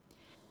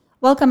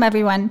Welcome,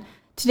 everyone.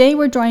 Today,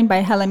 we're joined by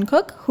Helen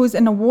Cook, who's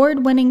an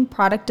award-winning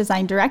product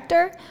design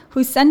director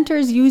who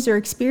centers user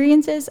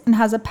experiences and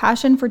has a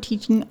passion for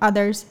teaching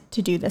others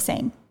to do the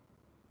same.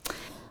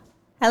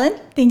 Helen,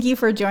 thank you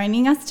for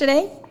joining us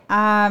today.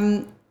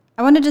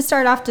 I wanted to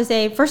start off to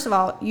say, first of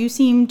all, you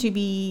seem to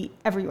be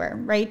everywhere,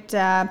 right?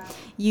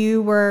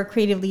 You were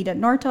creative lead at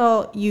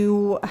Nortel.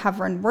 You have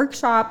run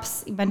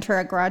workshops, mentor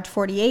at Garage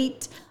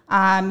 48.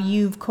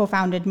 You've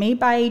co-founded Made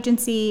by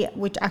Agency,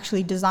 which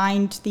actually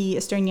designed the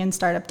Estonian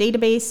startup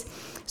database.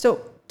 So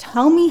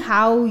tell me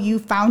how you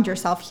found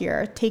yourself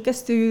here. Take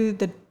us through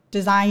the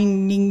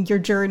designing your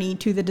journey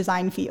to the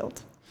design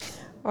field.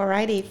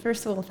 Alrighty.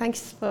 First of all,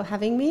 thanks for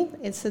having me.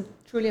 It's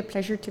truly a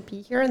pleasure to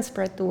be here and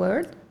spread the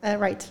word.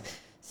 Right.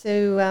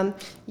 So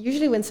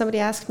usually when somebody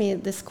asks me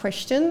this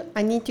question,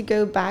 I need to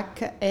go back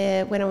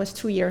when I was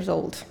 2 years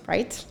old,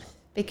 right?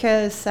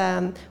 Because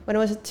when I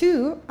was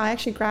 2, I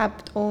actually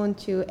grabbed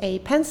onto a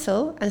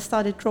pencil and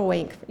started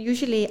drawing.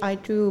 Usually I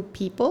drew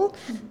people.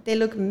 They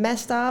look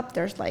messed up.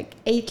 There's like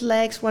 8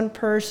 legs, 1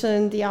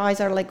 person. The eyes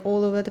are like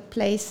all over the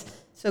place.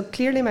 So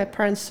clearly my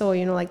parents saw,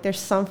 like there's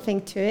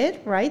something to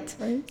it, right?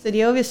 So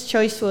the obvious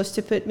choice was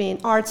to put me in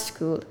art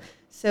school.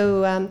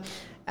 So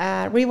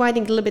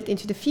rewinding a little bit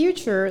into the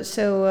future.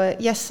 So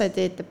yes, I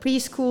did the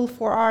preschool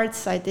for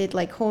arts. I did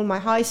like whole my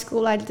high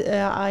school.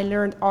 I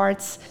learned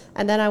arts,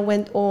 and then I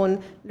went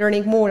on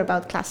learning more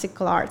about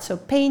classical art. So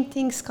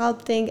painting,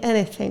 sculpting,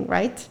 anything,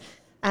 right?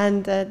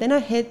 And then I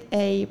hit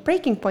a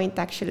breaking point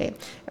actually,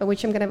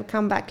 which I'm going to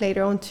come back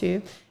later on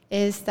to,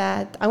 is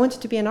that I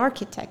wanted to be an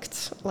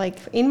architect. Like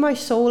in my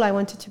soul, I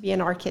wanted to be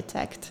an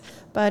architect.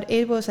 But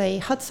it was a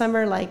hot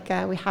summer like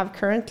we have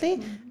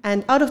currently.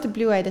 And out of the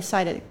blue, I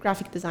decided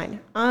graphic design.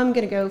 I'm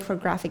going to go for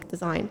graphic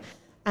design.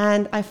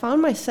 And I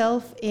found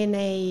myself in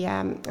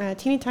a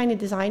teeny tiny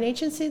design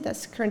agency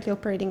that's currently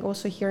operating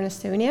also here in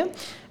Estonia.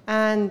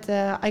 And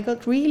I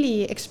got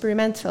really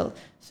experimental.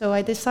 So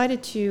I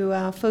decided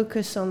to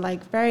focus on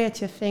like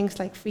variety of things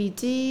like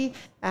 3D,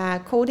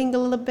 coding a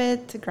little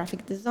bit,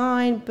 graphic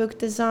design, book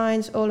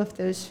designs, all of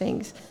those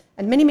things.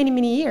 And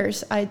many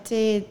years I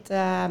did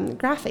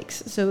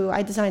graphics. So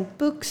I designed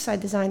books, I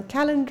designed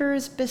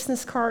calendars,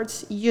 business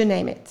cards, you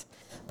name it.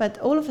 But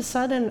all of a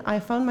sudden I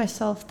found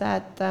myself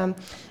that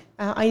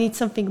I need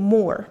something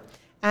more.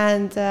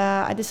 And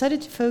I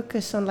decided to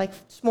focus on like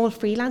small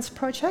freelance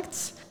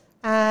projects.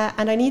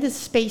 And I needed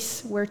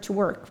space where to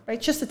work,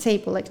 right? Just a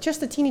table, like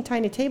just a teeny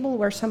tiny table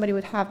where somebody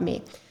would have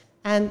me.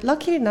 And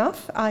luckily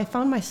enough, I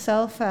found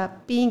myself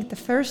being the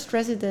first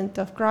resident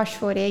of Garage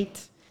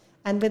 48.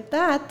 And with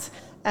that,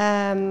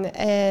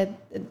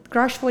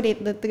 Garage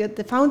 48,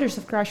 the founders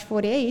of Garage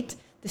 48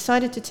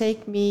 decided to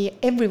take me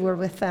everywhere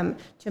with them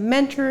to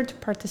mentor, to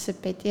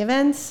participate in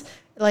events.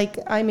 Like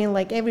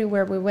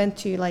everywhere we went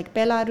to, like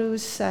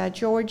Belarus,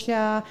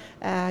 Georgia,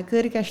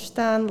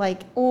 Kyrgyzstan,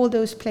 like all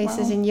those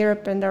places in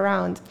Europe and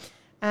around.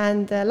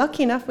 And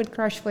lucky enough with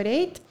Garage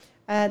 48,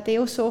 they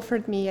also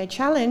offered me a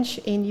challenge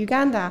in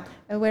Uganda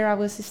where I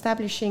was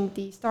establishing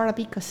the startup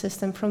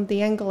ecosystem from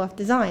the angle of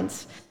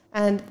designs.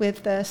 And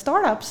with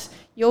startups,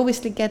 you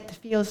obviously get the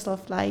feels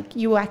of like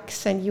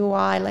UX and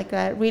UI, like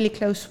a really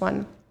close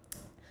one.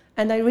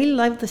 And I really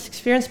love this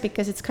experience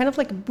because it's kind of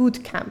like a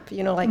boot camp,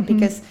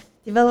 because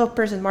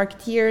developers and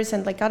marketeers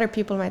and like other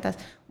people might ask,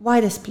 why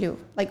this blue?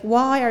 Like,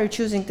 why are you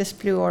choosing this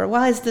blue? Or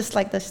why is this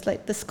like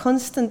this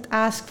constant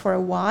ask for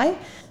a why?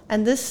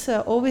 And this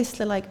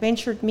obviously like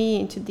ventured me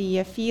into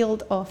the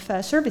field of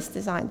service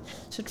design.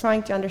 So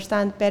trying to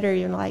understand better,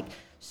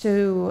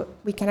 so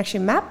we can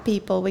actually map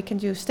people, we can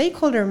do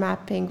stakeholder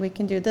mapping, we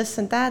can do this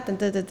and that and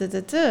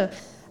da.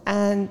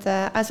 And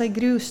as I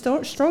grew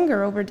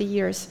stronger over the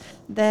years,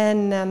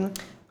 then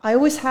I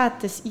always had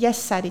this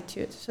yes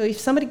attitude. So if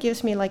somebody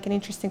gives me like an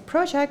interesting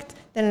project,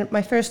 then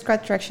my first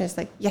gut reaction is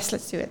like, yes,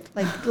 let's do it.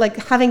 Like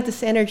having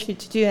this energy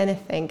to do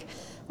anything.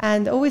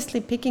 And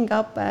obviously picking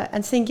up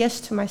and saying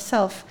yes to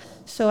myself.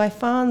 So I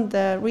found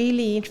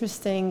really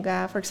interesting,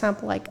 for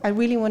example, like I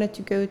really wanted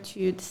to go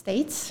to the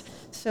States.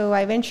 So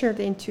I ventured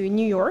into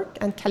New York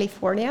and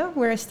California,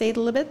 where I stayed a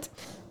little bit,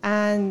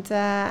 and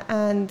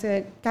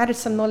gathered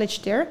some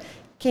knowledge there.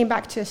 Came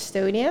back to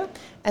Estonia,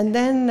 and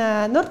then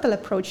Nortal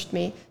approached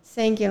me,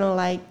 saying, you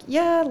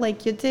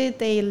did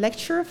a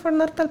lecture for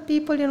Nortal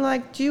people,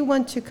 do you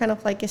want to kind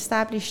of like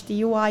establish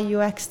the UI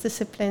UX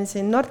disciplines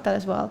in Nortal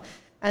as well?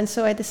 And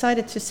so I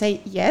decided to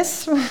say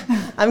yes.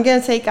 I'm going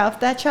to take up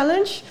that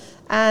challenge.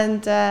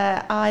 And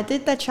I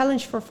did that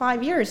challenge for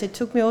 5 years. It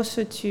took me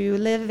also to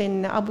live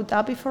in Abu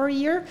Dhabi for a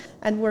year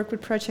and work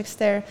with projects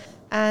there.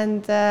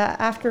 And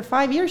after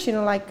 5 years,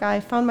 I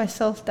found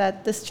myself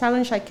that this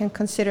challenge I can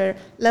consider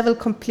level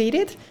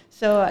completed.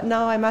 So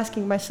now I'm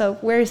asking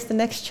myself, where is the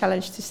next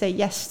challenge to say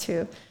yes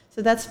to?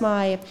 So that's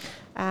my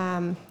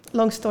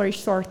long story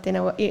short in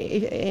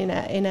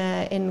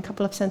a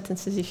couple of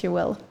sentences, if you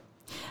will.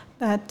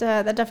 That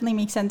definitely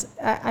makes sense.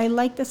 I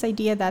like this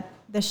idea that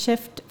the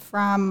shift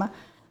from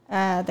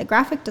the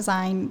graphic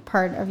design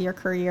part of your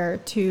career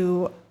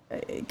to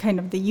kind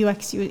of the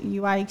UX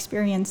UI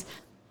experience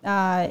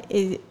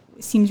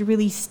seems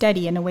really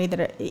steady in a way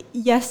that,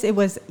 yes, it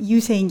was you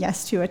saying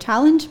yes to a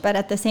challenge, but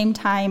at the same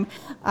time,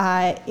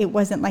 it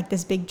wasn't like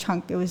this big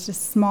chunk. It was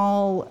just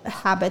small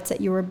habits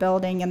that you were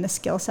building and the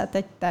skill set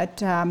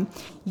that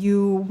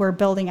you were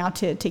building out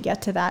to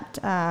get to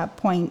that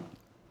point.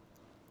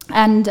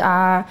 And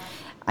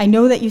I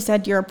know that you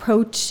said your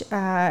approach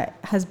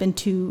has been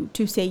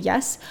to say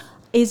yes.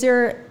 Is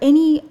there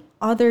any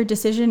other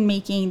decision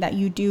making that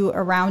you do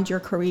around your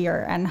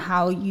career and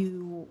how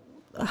you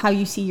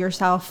see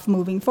yourself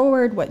moving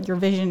forward, what your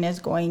vision is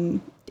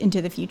going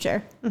into the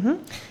future? Mm-hmm.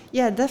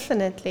 Yeah,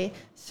 definitely.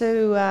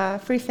 So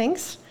 3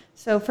 things.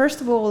 So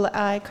first of all,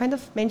 I kind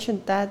of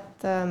mentioned that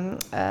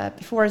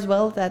before as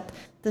well, that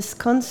this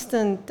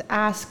constant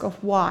ask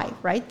of why,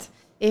 right?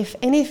 If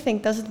anything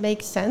doesn't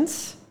make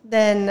sense,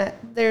 then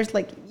there's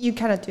like, you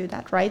cannot do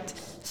that, right?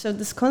 So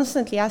this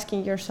constantly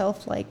asking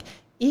yourself, like,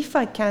 if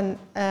I can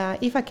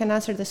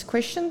answer this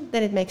question,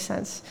 then it makes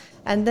sense.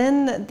 And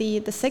then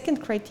the second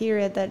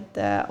criteria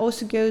that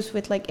also goes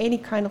with like any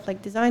kind of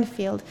like design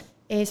field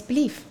is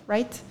belief,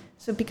 right?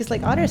 So because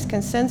like others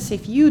can sense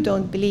if you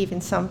don't believe in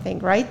something,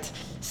 right?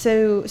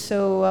 So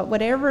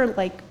whatever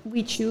like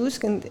we choose,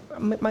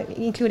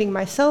 including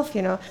myself,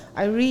 you know,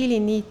 I really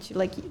need to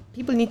like,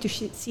 people need to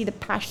see the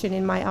passion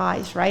in my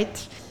eyes,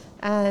 right?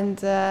 And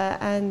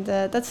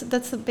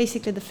that's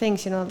basically the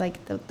things, you know, like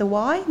the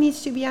why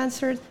needs to be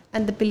answered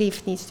and the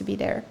belief needs to be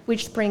there,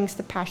 which brings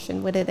the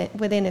passion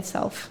within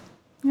itself.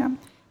 Yeah,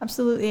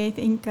 absolutely. I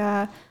think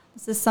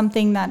this is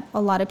something that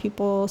a lot of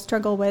people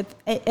struggle with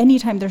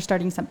anytime they're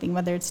starting something,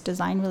 whether it's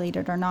design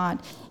related or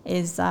not,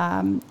 is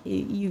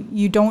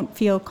you don't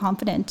feel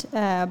confident,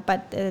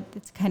 but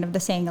it's kind of the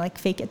saying, like,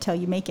 fake it till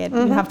you make it.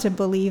 Mm-hmm. You have to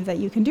believe that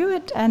you can do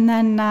it. And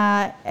then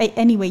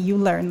anyway, you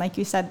learn, like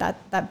you said,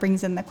 that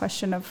brings in the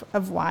question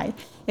of why.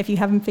 If you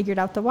haven't figured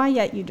out the why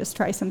yet, you just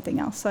try something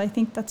else. So I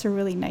think that's a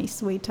really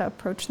nice way to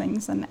approach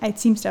things. And it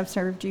seems to have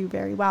served you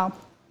very well.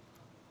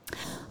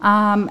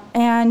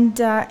 And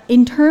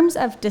in terms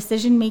of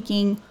decision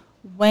making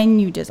when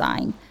you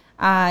design,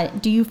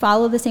 do you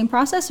follow the same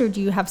process or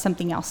do you have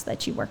something else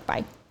that you work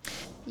by?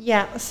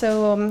 Yeah,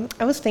 so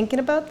I was thinking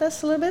about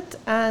this a little bit,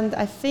 and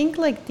I think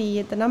like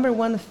the number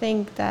one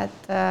thing that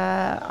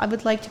I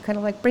would like to kind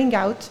of like bring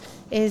out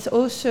is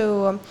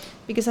also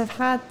because I've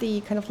had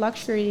the kind of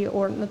luxury,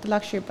 or not the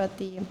luxury, but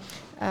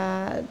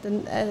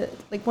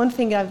like one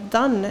thing I've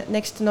done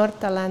next to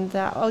Nortal and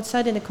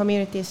outside in the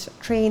communities,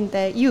 train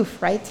the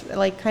youth, right?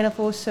 Like kind of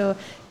also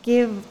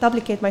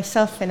duplicate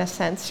myself in a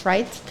sense,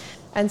 right?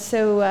 And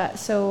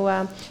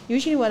so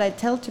usually what I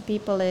tell to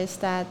people is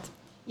that,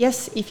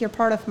 yes, if you're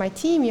part of my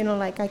team, you know,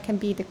 like I can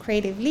be the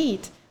creative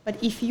lead,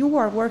 but if you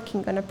are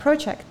working on a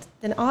project,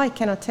 then I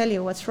cannot tell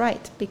you what's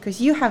right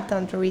because you have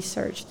done the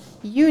research.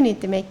 You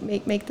need to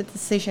make the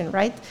decision,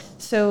 right?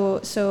 So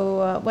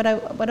what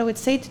I would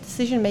say to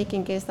decision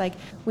making is like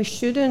we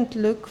shouldn't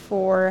look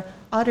for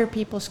other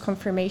people's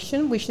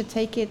confirmation. We should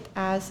take it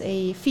as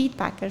a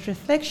feedback, as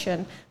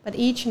reflection. But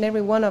each and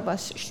every one of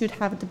us should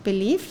have the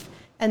belief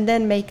and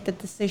then make the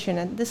decision.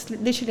 And this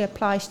literally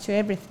applies to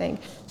everything.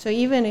 So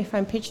even if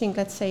I'm pitching,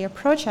 let's say, a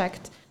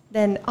project,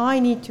 then I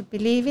need to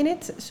believe in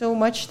it so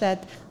much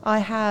that I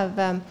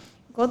have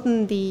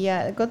gotten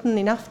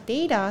enough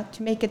data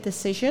to make a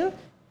decision,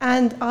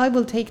 and I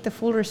will take the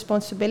full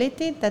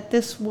responsibility that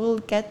this will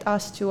get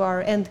us to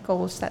our end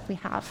goals that we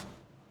have.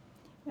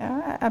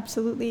 Yeah,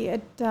 absolutely.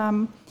 It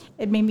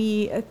made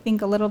me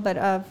think a little bit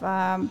of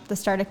the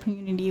startup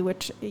community,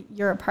 which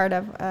you're a part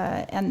of,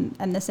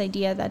 and this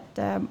idea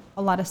that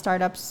a lot of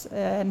startups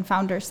and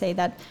founders say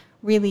that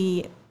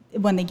really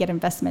when they get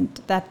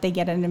investment, that they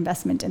get an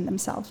investment in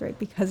themselves, right?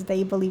 Because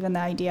they believe in the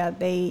idea,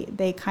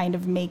 they kind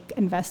of make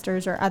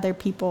investors or other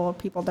people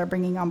they're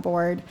bringing on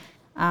board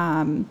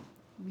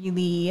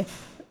really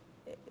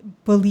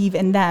believe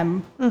in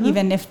them, mm-hmm.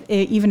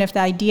 even if the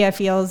idea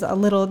feels a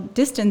little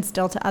distant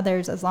still to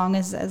others, as long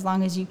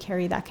as you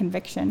carry that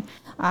conviction.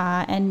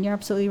 And you're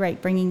absolutely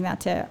right. Bringing that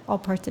to all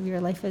parts of your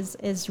life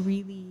is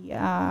really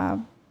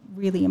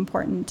really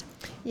important.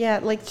 Yeah,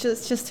 like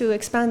just to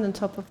expand on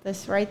top of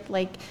this, right?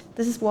 Like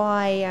this is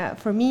why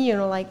for me, you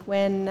know, like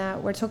when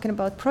we're talking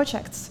about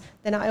projects,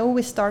 then I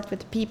always start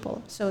with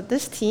people. So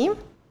this team,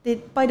 they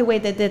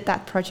did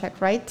that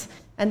project, right?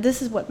 And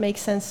this is what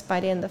makes sense by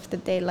the end of the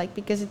day, like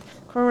because it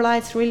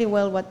correlates really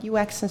well what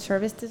UX and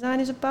service design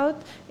is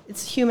about.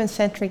 It's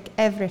human-centric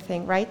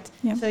everything, right?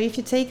 Yeah. So if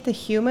you take the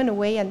human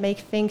away and make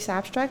things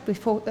abstract, we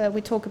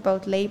talk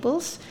about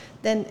labels,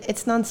 then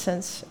it's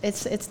nonsense.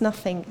 It's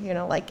nothing, you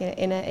know, like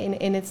in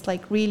its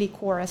like really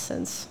core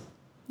essence.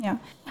 Yeah.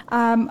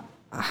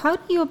 How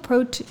do you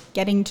approach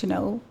getting to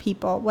know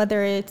people,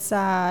 whether it's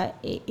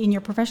in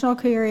your professional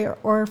career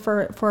or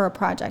for a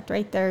project,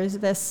 right? There's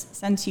this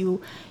sense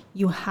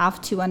you have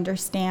to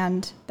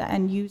understand the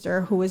end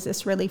user. Who is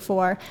this really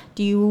for?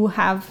 Do you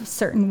have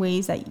certain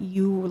ways that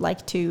you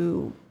like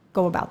to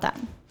go about that?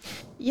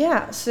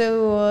 Yeah,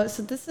 so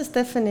this is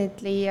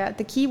definitely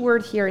the key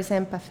word here is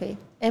empathy.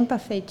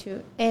 Empathy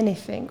to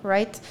anything,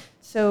 right?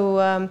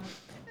 So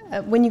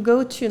when you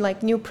go to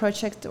like new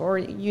project or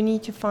you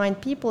need to find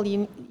people,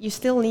 you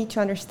still need to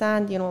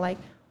understand, you know, like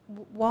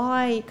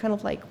why, kind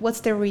of like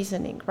what's their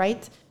reasoning,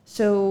 right?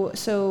 So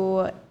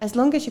as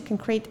long as you can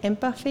create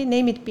empathy,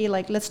 name it be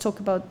like, let's talk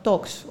about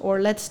dogs,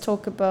 or let's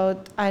talk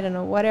about, I don't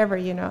know, whatever,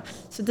 you know.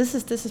 So this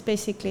is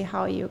basically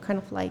how you kind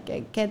of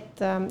like get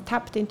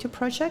tapped into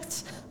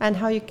projects, and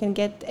how you can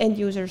get end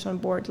users on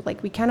board.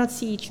 Like, we cannot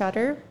see each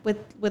other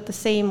with the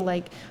same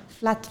like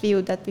flat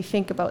view that we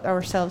think about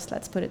ourselves,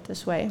 let's put it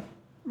this way.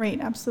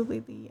 Right,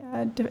 absolutely.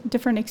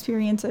 Different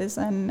experiences,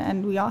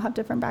 and we all have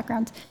different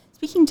backgrounds.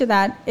 Speaking to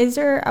that, is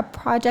there a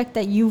project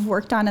that you've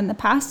worked on in the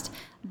past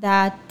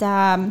that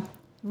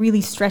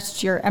really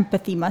stretched your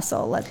empathy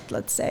muscle,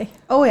 let's say?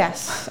 Oh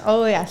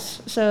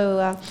yes.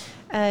 So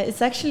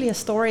it's actually a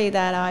story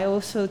that I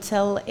also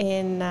tell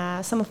in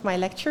some of my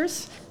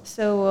lectures.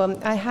 So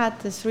I had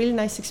this really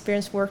nice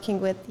experience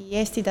working with the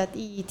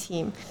Eesti.ee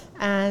team.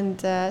 And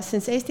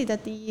since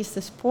Eesti.ee is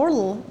this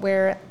portal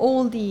where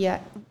all the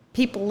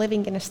people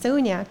living in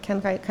Estonia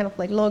can kind of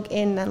like log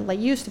in and like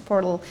use the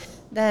portal,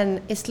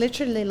 then it's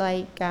literally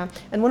like,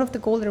 and one of the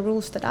golden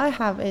rules that I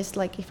have is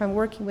like, if I'm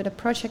working with a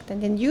project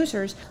and end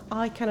users,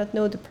 I cannot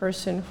know the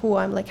person who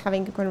I'm like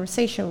having a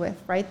conversation with,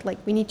 right? Like,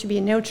 we need to be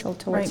neutral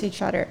towards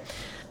each other.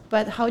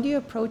 But how do you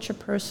approach a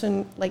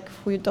person like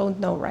who you don't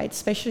know, right?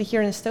 Especially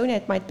here in Estonia,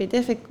 it might be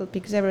difficult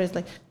because everybody's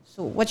like,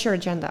 so what's your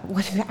agenda?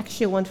 What do you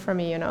actually want from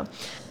me, you know?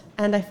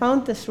 And I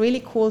found this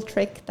really cool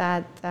trick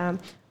that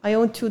I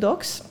own 2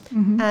 dogs,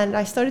 and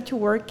I started to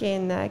work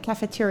in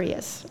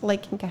cafeterias,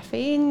 like in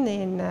Cafein,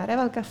 in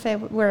Reval Cafe,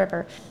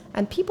 wherever.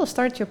 And people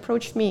started to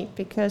approach me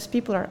because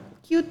people are,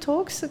 cute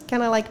dogs,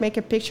 can I like make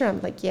a picture? I'm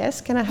like, yes.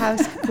 Can I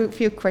have a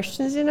few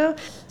questions, you know?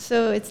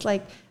 So it's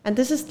like, and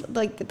this is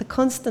like the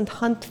constant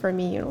hunt for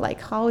me, you know, like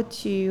how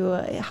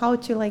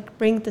to like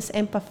bring this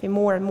empathy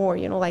more and more,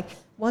 you know, like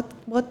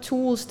what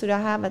tools do I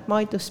have at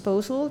my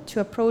disposal to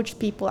approach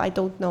people I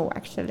don't know,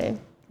 actually.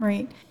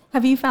 Right.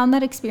 Have you found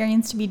that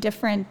experience to be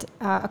different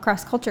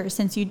across cultures,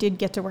 since you did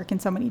get to work in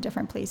so many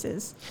different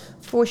places?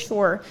 For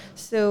sure.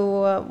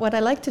 So what I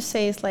like to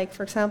say is, like,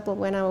 for example,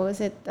 when I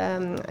was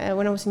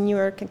in New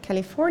York and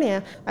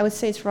California, I would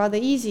say it's rather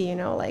easy, you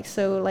know, like,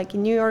 so like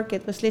in New York,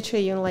 it was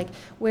literally, you know, like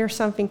wear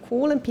something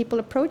cool and people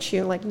approach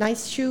you, like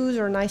nice shoes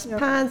or nice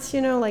pants, you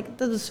know, like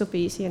that was super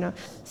easy, you know.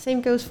 Same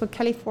goes for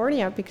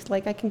California, because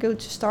like I can go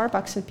to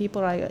Starbucks and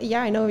people are like,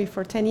 yeah, I know you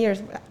for 10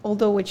 years,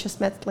 although we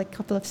just met like a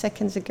couple of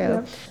seconds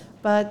ago.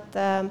 But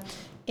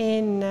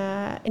in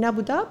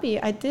Abu Dhabi,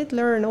 I did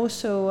learn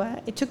also,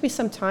 it took me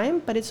some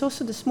time, but it's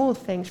also the small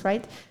things,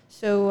 right?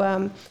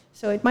 So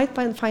it might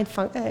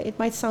it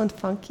might sound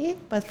funky,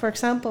 but for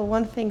example,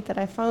 one thing that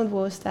I found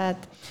was that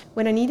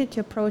when I needed to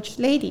approach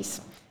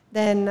ladies,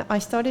 then I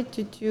started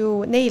to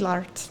do nail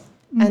art.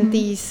 And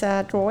these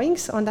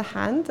drawings on the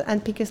hand,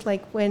 and because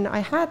like when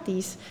I had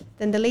these,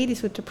 then the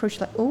ladies would approach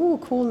like, oh,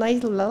 cool,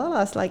 nice,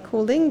 like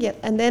cool thing, yeah.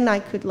 And then I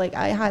could like,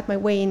 I had my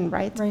way in,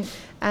 right?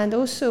 And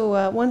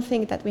also one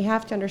thing that we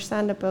have to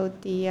understand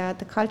about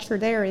the culture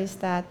there is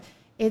that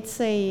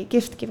it's a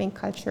gift-giving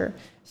culture.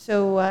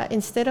 So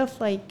instead of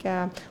like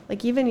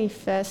even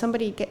if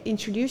somebody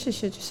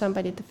introduces you to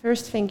somebody, the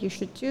first thing you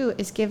should do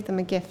is give them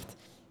a gift.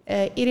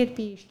 It'd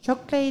be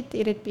chocolate,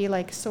 it'd be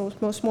like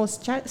small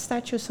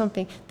statue,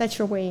 something. That's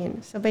your way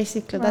in. So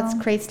basically, that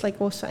creates like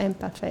also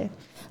empathy.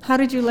 How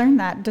did you learn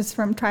that? Just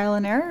from trial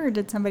and error, or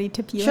did somebody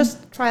tip you?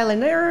 Just trial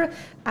and error.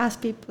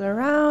 Ask people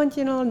around.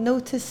 You know,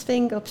 notice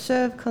things,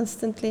 observe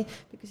constantly.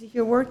 Because if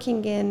you're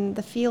working in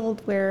the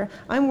field where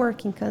I'm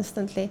working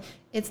constantly,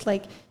 it's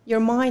like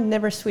your mind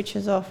never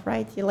switches off,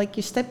 right?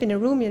 You step in a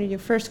room, your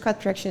first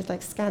gut reaction is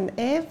like scan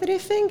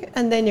everything,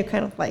 and then you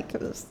kind of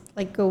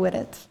like go with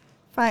it.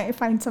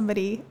 Find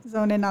somebody,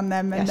 zone in on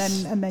them, and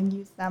then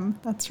use them.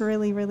 That's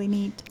really, really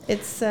neat.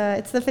 It's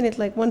definitely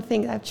like one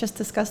thing I've just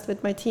discussed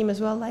with my team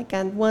as well. Like,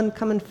 and one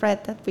common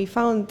thread that we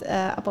found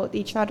about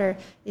each other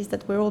is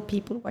that we're all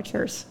people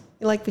watchers.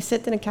 Like, we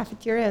sit in a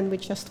cafeteria and we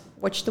just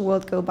watch the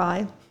world go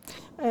by.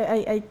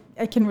 I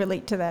can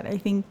relate to that. I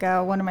think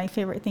one of my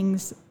favorite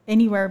things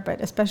anywhere,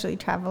 but especially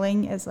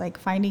traveling, is like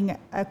finding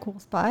a cool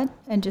spot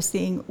and just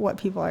seeing what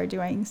people are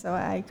doing. So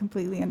I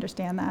completely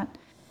understand that.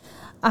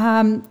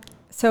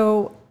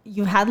 So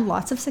you had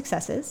lots of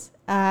successes.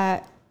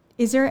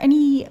 Is there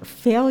any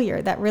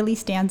failure that really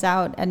stands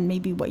out, and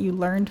maybe what you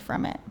learned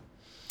from it?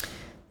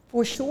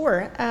 For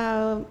sure.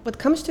 What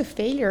comes to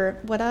failure,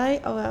 what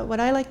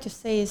I like to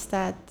say is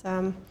that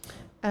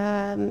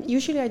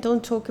usually I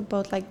don't talk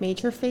about like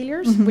major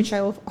failures, which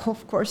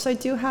of course I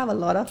do have a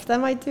lot of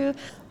them. I do,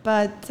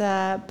 but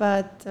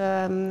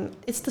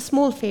it's the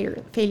small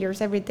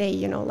failures every day.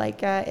 You know,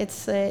 like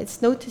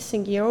it's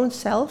noticing your own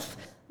self,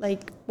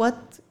 like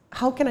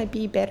how can I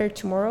be better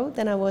tomorrow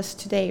than I was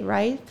today,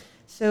 right?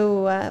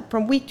 So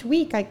from week to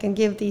week, I can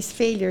give these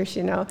failures,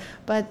 you know.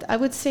 But I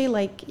would say,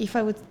 like, if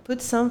I would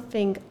put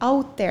something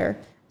out there,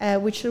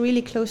 which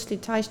really closely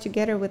ties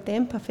together with the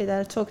empathy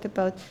that I talked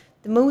about,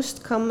 the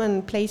most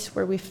common place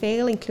where we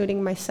fail,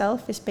 including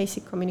myself, is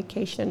basic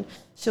communication.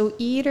 So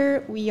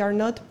either we are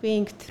not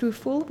being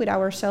truthful with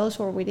ourselves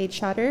or with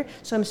each other.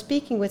 So I'm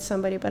speaking with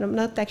somebody, but I'm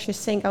not actually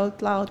saying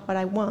out loud what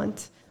I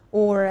want,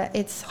 or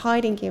it's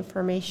hiding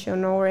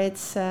information, or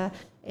it's not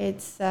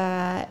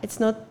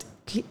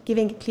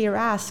giving a clear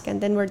ask,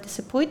 and then we're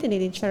disappointed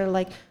in each other,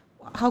 like,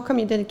 how come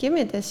you didn't give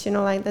me this,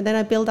 like, and then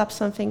I build up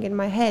something in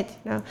my head,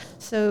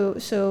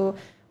 so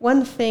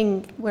one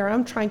thing where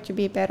I'm trying to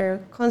be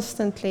better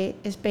constantly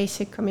is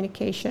basic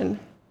communication.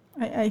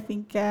 I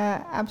think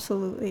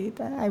absolutely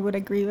that I would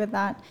agree with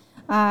that.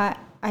 I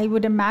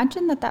would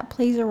imagine that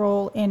plays a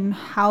role in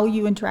how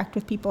you interact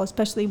with people,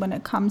 especially when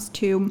it comes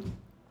to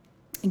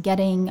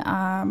getting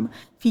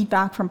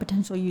feedback from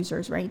potential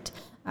users, right?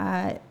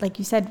 Like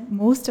you said,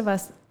 most of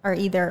us are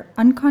either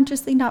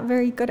unconsciously not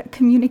very good at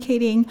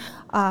communicating,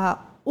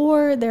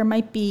 or there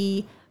might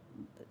be,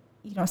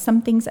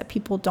 some things that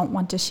people don't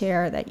want to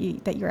share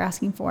that you're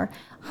asking for.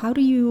 How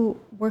do you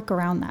work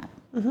around that?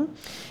 Mm-hmm.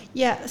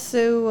 Yeah,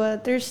 so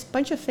there's a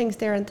bunch of things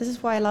there, and this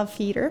is why I love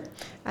theater.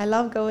 I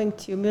love going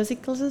to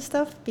musicals and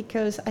stuff,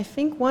 because I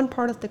think one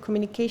part of the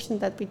communication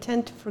that we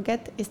tend to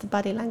forget is the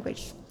body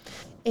language.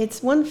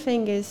 It's one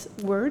thing is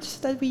words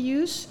that we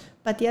use,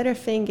 but the other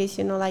thing is,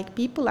 like,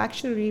 people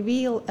actually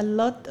reveal a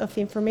lot of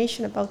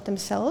information about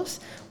themselves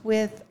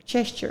with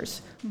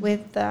gestures,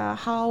 with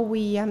how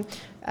we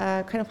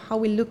how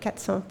we look at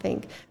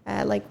something,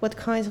 like what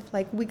kinds of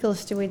like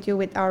wiggles do we do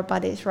with our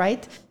bodies,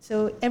 right?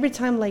 So every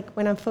time, like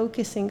when I'm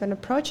focusing on a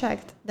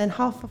project, then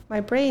half of my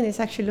brain is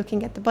actually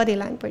looking at the body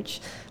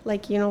language,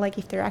 like like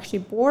if they're actually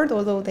bored,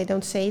 although they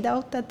don't say it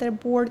out that they're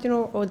bored,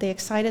 or they're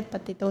excited,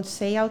 but they don't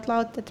say out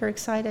loud that they're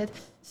excited.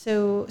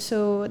 So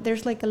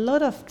there's like a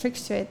lot of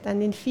tricks to it,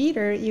 and in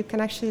theater you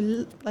can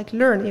actually like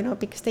learn,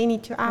 because they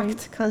need to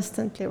act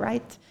constantly,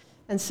 right?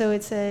 And so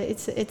it's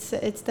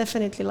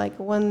definitely like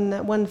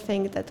one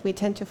thing that we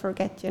tend to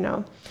forget,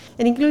 and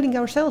including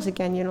ourselves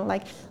again,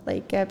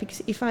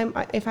 because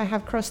if I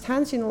have crossed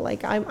hands,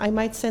 like I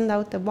might send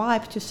out the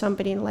vibe to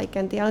somebody,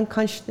 and they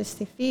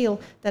unconsciously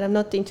feel that I'm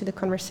not into the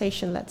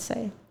conversation, let's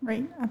say.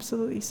 Right,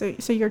 absolutely.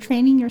 So you're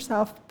training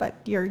yourself, but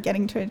you're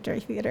getting to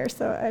enjoy theater.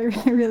 So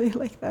I really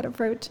like that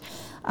approach.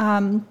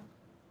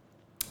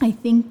 I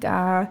think.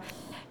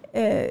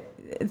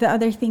 The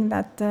other thing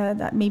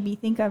that made me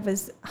think of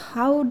is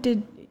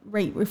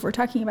if we're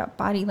talking about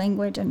body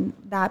language and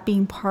that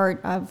being part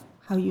of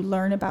how you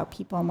learn about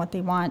people and what they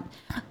want,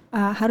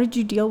 how did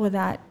you deal with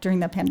that during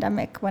the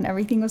pandemic when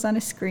everything was on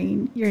a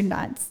screen? You're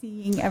not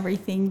seeing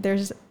everything.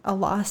 There's a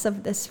loss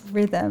of this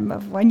rhythm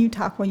of when you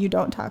talk, when you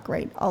don't talk,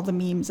 right? All the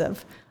memes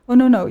of, oh,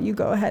 no, you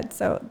go ahead.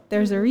 So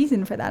there's a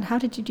reason for that. How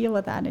did you deal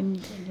with that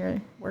in your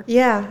work?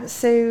 Yeah,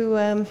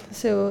 so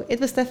it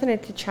was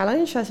definitely a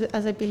challenge,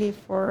 as I believe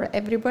for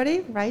everybody,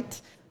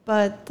 right?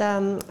 But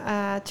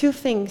two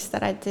things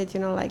that I did,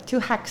 like two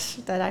hacks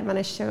that I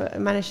managed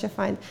to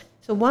find.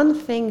 So one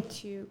thing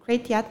to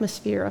create the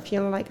atmosphere of,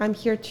 like I'm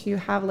here to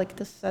have like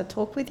this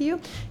talk with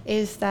you,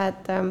 is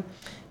that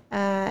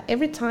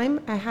every time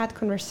I had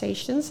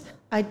conversations,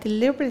 I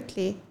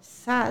deliberately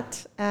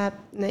sat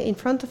in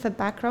front of a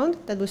background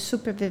that was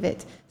super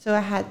vivid. So I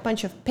had a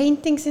bunch of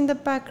paintings in the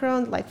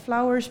background, like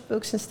flowers,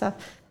 books and stuff.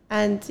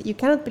 And you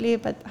cannot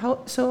believe, but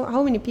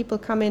how many people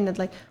come in and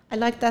like, I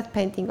like that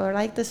painting, or I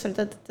like this or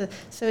that.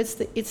 So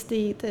it's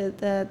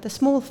the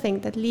small thing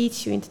that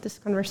leads you into this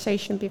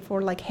conversation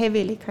before like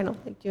heavily kind of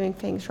like doing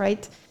things,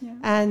 right?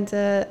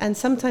 Yeah. And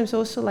sometimes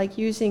also like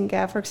using,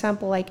 for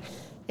example, like,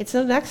 it's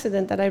not an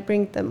accident that I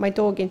bring my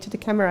dog into the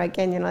camera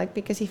again, like,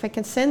 because if I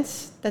can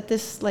sense that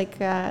this like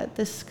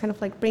this kind of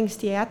like brings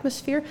the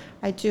atmosphere,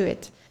 I do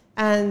it.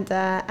 And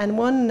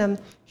one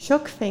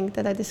shock thing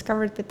that I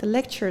discovered with the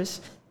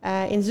lectures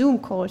in Zoom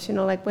calls,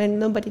 like when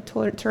nobody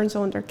turns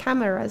on their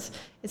cameras,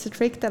 it's a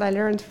trick that I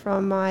learned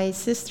from my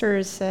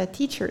sister's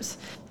teachers,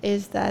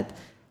 is that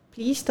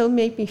please don't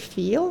make me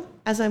feel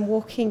as I'm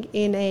walking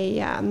in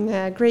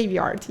a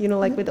graveyard,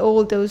 like with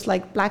all those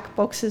like black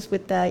boxes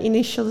with the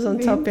initials on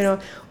top,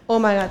 Oh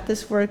my God,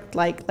 this worked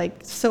like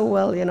so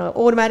well,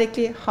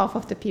 automatically half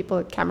of the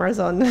people cameras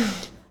on.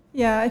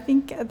 Yeah, I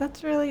think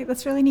that's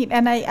really neat.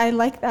 And I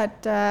like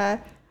that the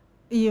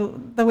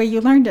way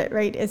you learned it,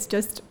 right? It's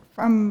just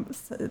from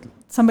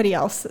somebody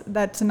else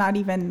that's not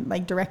even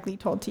like directly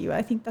told to you.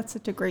 I think that's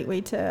such a great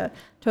way to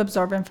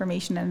absorb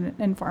information and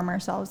inform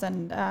ourselves.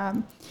 And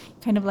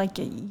kind of like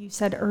you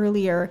said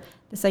earlier,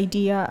 this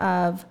idea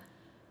of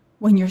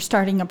when you're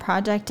starting a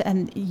project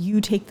and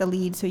you take the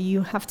lead, so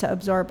you have to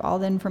absorb all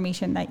the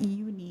information that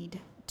you need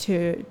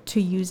to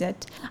use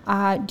it.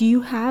 Do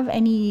you have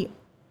any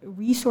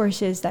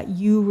resources that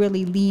you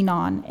really lean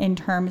on in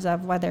terms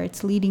of whether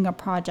it's leading a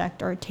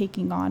project or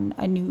taking on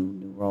a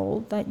new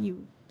role that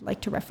you like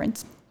to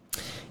reference?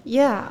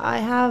 Yeah, I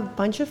have a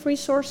bunch of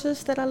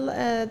resources that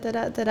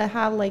I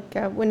have, like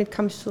when it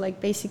comes to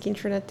like basic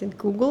internet and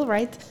Google,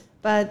 right?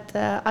 But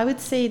I would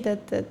say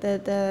that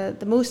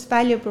the most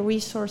valuable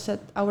resource at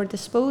our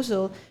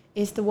disposal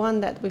is the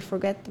one that we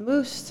forget the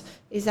most,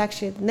 is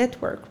actually the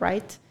network,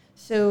 right?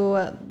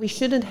 So we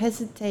shouldn't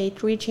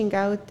hesitate reaching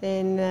out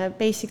in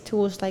basic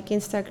tools like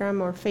Instagram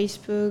or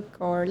Facebook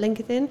or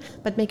LinkedIn,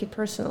 but make it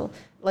personal.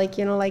 Like,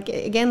 you know, like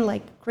again,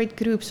 like great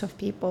groups of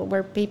people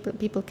where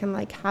people can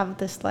like have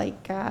this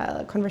like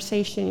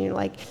conversation, you know,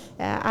 like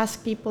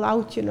ask people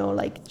out, you know,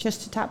 like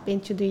just to tap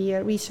into the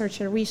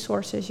research and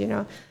resources, you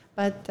know.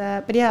 But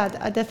yeah,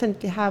 I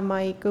definitely have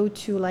my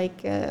go-to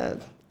like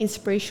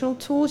inspirational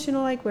tools, you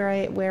know, like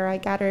where I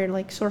gather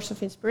like source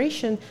of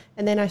inspiration,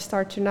 and then I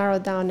start to narrow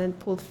down and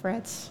pull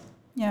threads.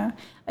 Yeah,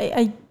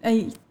 I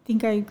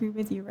think I agree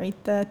with you,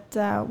 right?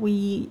 That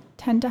we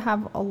tend to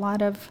have a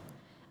lot of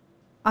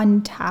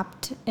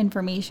untapped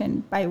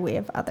information by way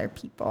of other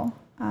people.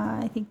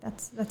 I think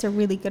that's a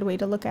really good way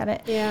to look at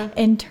it. Yeah.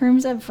 In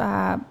terms of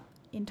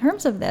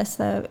this,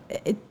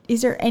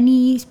 is there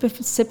any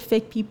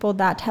specific people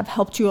that have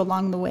helped you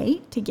along the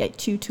way to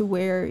get you to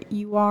where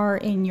you are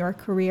in your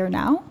career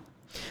now?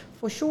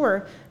 For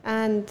sure,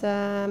 and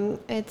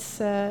it's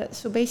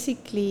so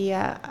basically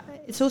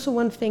it's also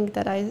one thing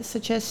that I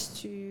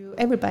suggest to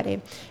everybody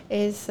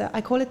is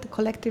I call it the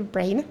collective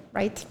brain,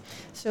 right?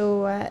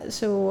 So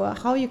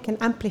how you can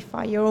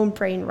amplify your own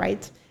brain,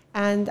 right?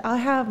 And I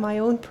have my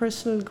own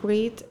personal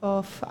grid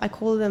of, I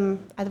call them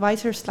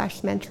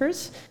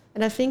advisors/mentors,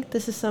 and I think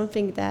this is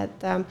something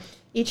that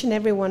each and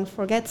everyone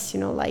forgets.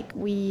 You know, like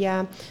we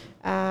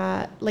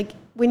like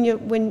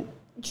when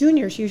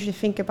juniors usually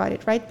think about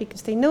it, right?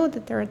 Because they know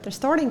that they're at the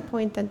starting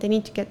point and they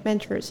need to get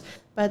mentors.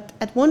 But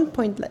at one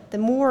point, the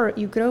more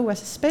you grow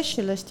as a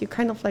specialist, you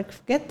kind of like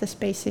forget this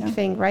basic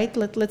thing, right?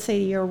 Let's say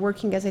you're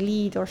working as a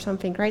lead or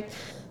something, right?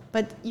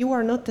 But you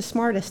are not the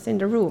smartest in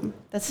the room.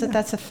 That's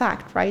a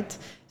fact, right?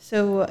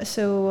 So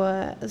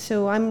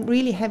I'm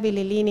really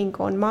heavily leaning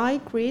on my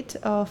grid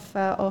of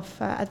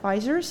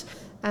advisors.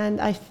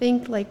 And I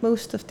think like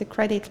most of the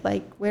credit,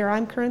 like where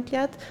I'm currently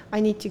at,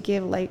 I need to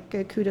give like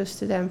kudos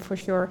to them for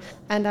sure.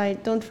 And I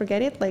don't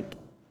forget it, like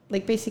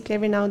basically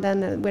every now and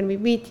then when we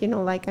meet, you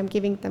know, like I'm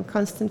giving them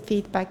constant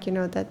feedback, you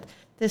know, that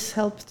this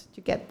helped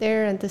to get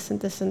there and this and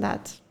this and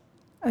that.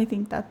 I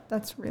think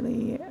that's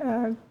really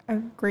a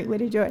great way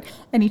to do it.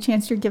 Any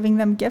chance you're giving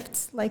them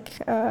gifts, like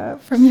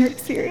from your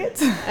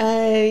experience?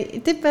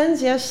 It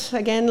depends. Yes,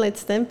 again,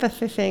 it's the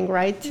empathy thing,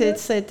 right? Yeah.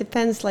 It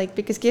depends, like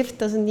because gift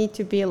doesn't need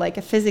to be like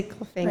a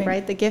physical thing,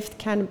 right? The gift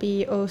can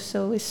be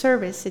also a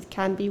service. It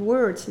can be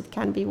words. It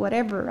can be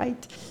whatever,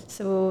 right?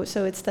 So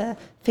it's the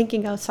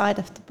thinking outside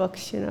of the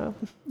box, you know.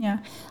 Yeah.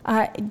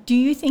 Do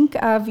you think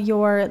of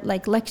your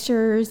like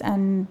lectures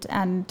and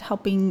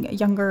helping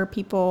younger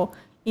people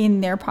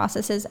in their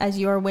processes as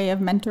your way of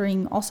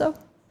mentoring also?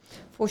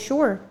 For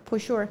sure.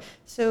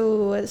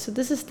 So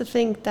this is the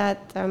thing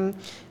that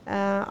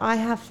I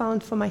have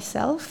found for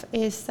myself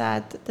is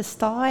that the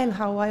style,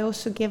 how I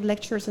also give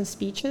lectures and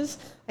speeches,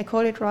 I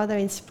call it rather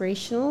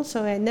inspirational.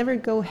 So I never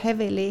go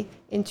heavily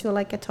into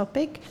like a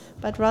topic,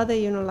 but rather,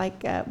 you know,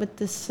 like with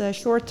this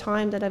short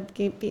time that I've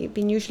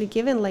been usually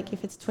given, like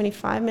if it's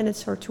 25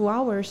 minutes or 2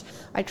 hours,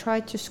 I try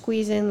to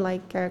squeeze in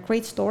like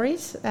great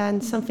stories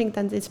and something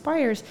that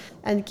inspires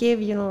and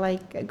give, you know,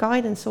 like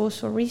guidance,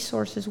 also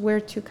resources where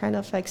to kind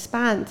of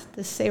expand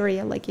this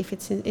area, like if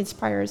it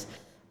inspires.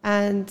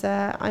 And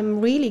I'm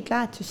really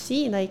glad to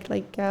see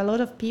like a lot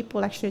of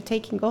people actually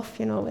taking off,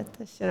 you know, with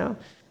this, you know,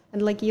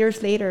 and like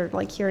years later,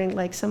 like hearing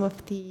like some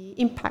of the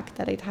impact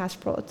that it has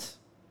brought.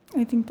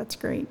 I think that's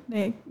great.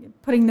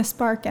 Putting the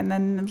spark and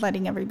then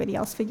letting everybody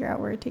else figure out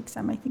where it takes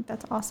them. I think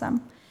that's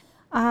awesome.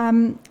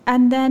 And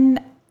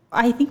then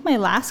I think my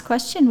last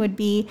question would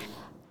be,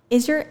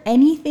 is there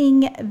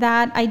anything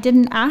that I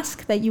didn't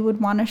ask that you would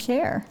want to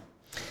share?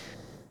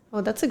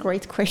 Oh, that's a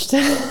great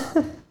question.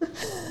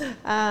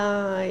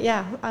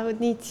 Yeah, I would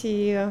need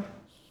to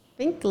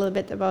think a little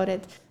bit about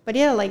it. But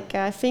yeah, like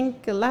I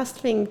think the last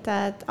thing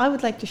that I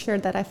would like to share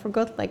that I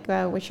forgot, like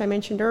which I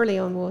mentioned early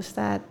on, was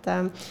that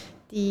and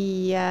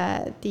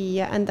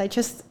I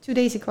just 2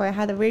 days ago I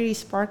had a very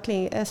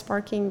sparking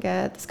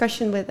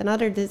discussion with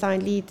another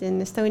design lead in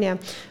Estonia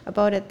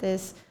about it.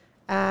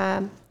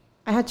 I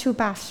had 2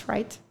 paths,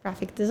 right?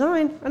 Graphic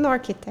design and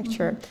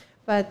architecture. Mm-hmm.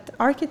 But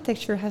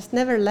architecture has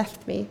never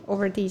left me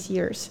over these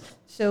years.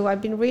 So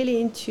I've been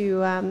really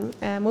into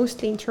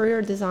mostly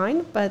interior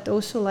design, but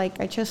also like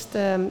I just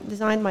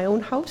designed my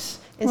own house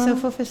in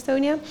south of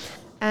Estonia.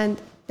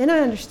 And then I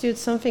understood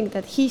something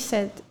that he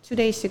said 2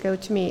 days ago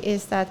to me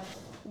is that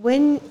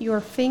when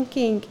you're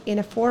thinking in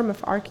a form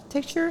of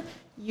architecture,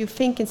 you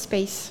think in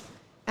space.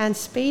 And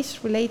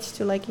space relates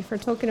to, like, if we're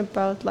talking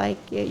about like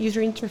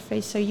user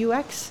interface, so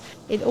UX,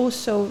 it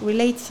also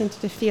relates into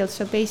the field.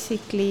 So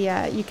basically,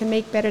 you can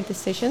make better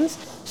decisions.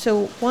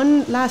 So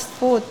one last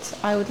thought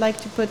I would like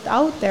to put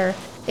out there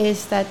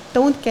is that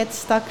don't get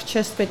stuck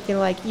just with, you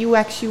know, like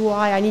UX,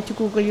 UI, I need to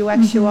Google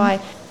UX, UI.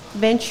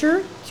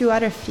 Venture to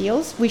other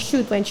fields. We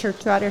should venture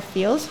to other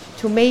fields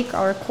to make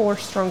our core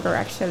stronger,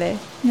 actually.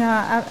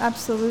 Yeah,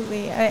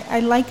 absolutely. I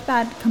like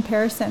that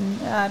comparison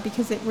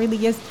because it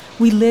really is.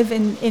 We live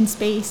in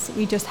space.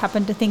 We just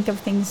happen to think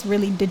of things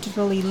really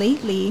digitally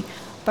lately.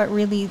 but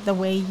really the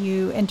way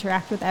you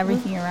interact with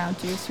everything around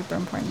you is super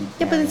important.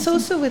 Yeah, but it's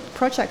also with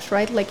projects,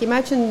 right? Like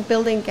imagine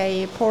building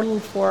a portal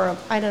for,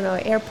 I don't know,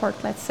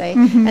 airport, let's say.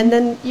 And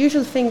then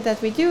usual thing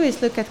that we do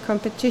is look at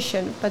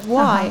competition. But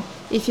why?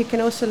 If you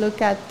can also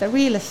look at the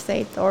real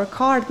estate or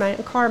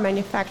car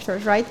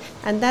manufacturers, right?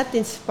 And that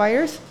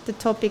inspires the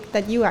topic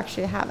that you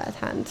actually have at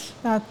hand.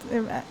 That's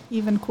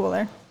even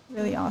cooler.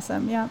 Really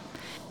awesome. Yeah.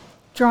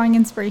 Drawing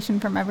inspiration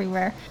from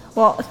everywhere.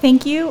 Well,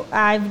 thank you.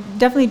 I've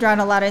definitely drawn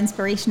a lot of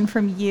inspiration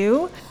from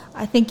you.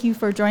 I thank you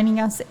for joining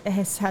us. It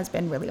has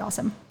been really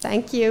awesome.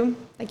 Thank you.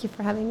 Thank you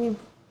for having me.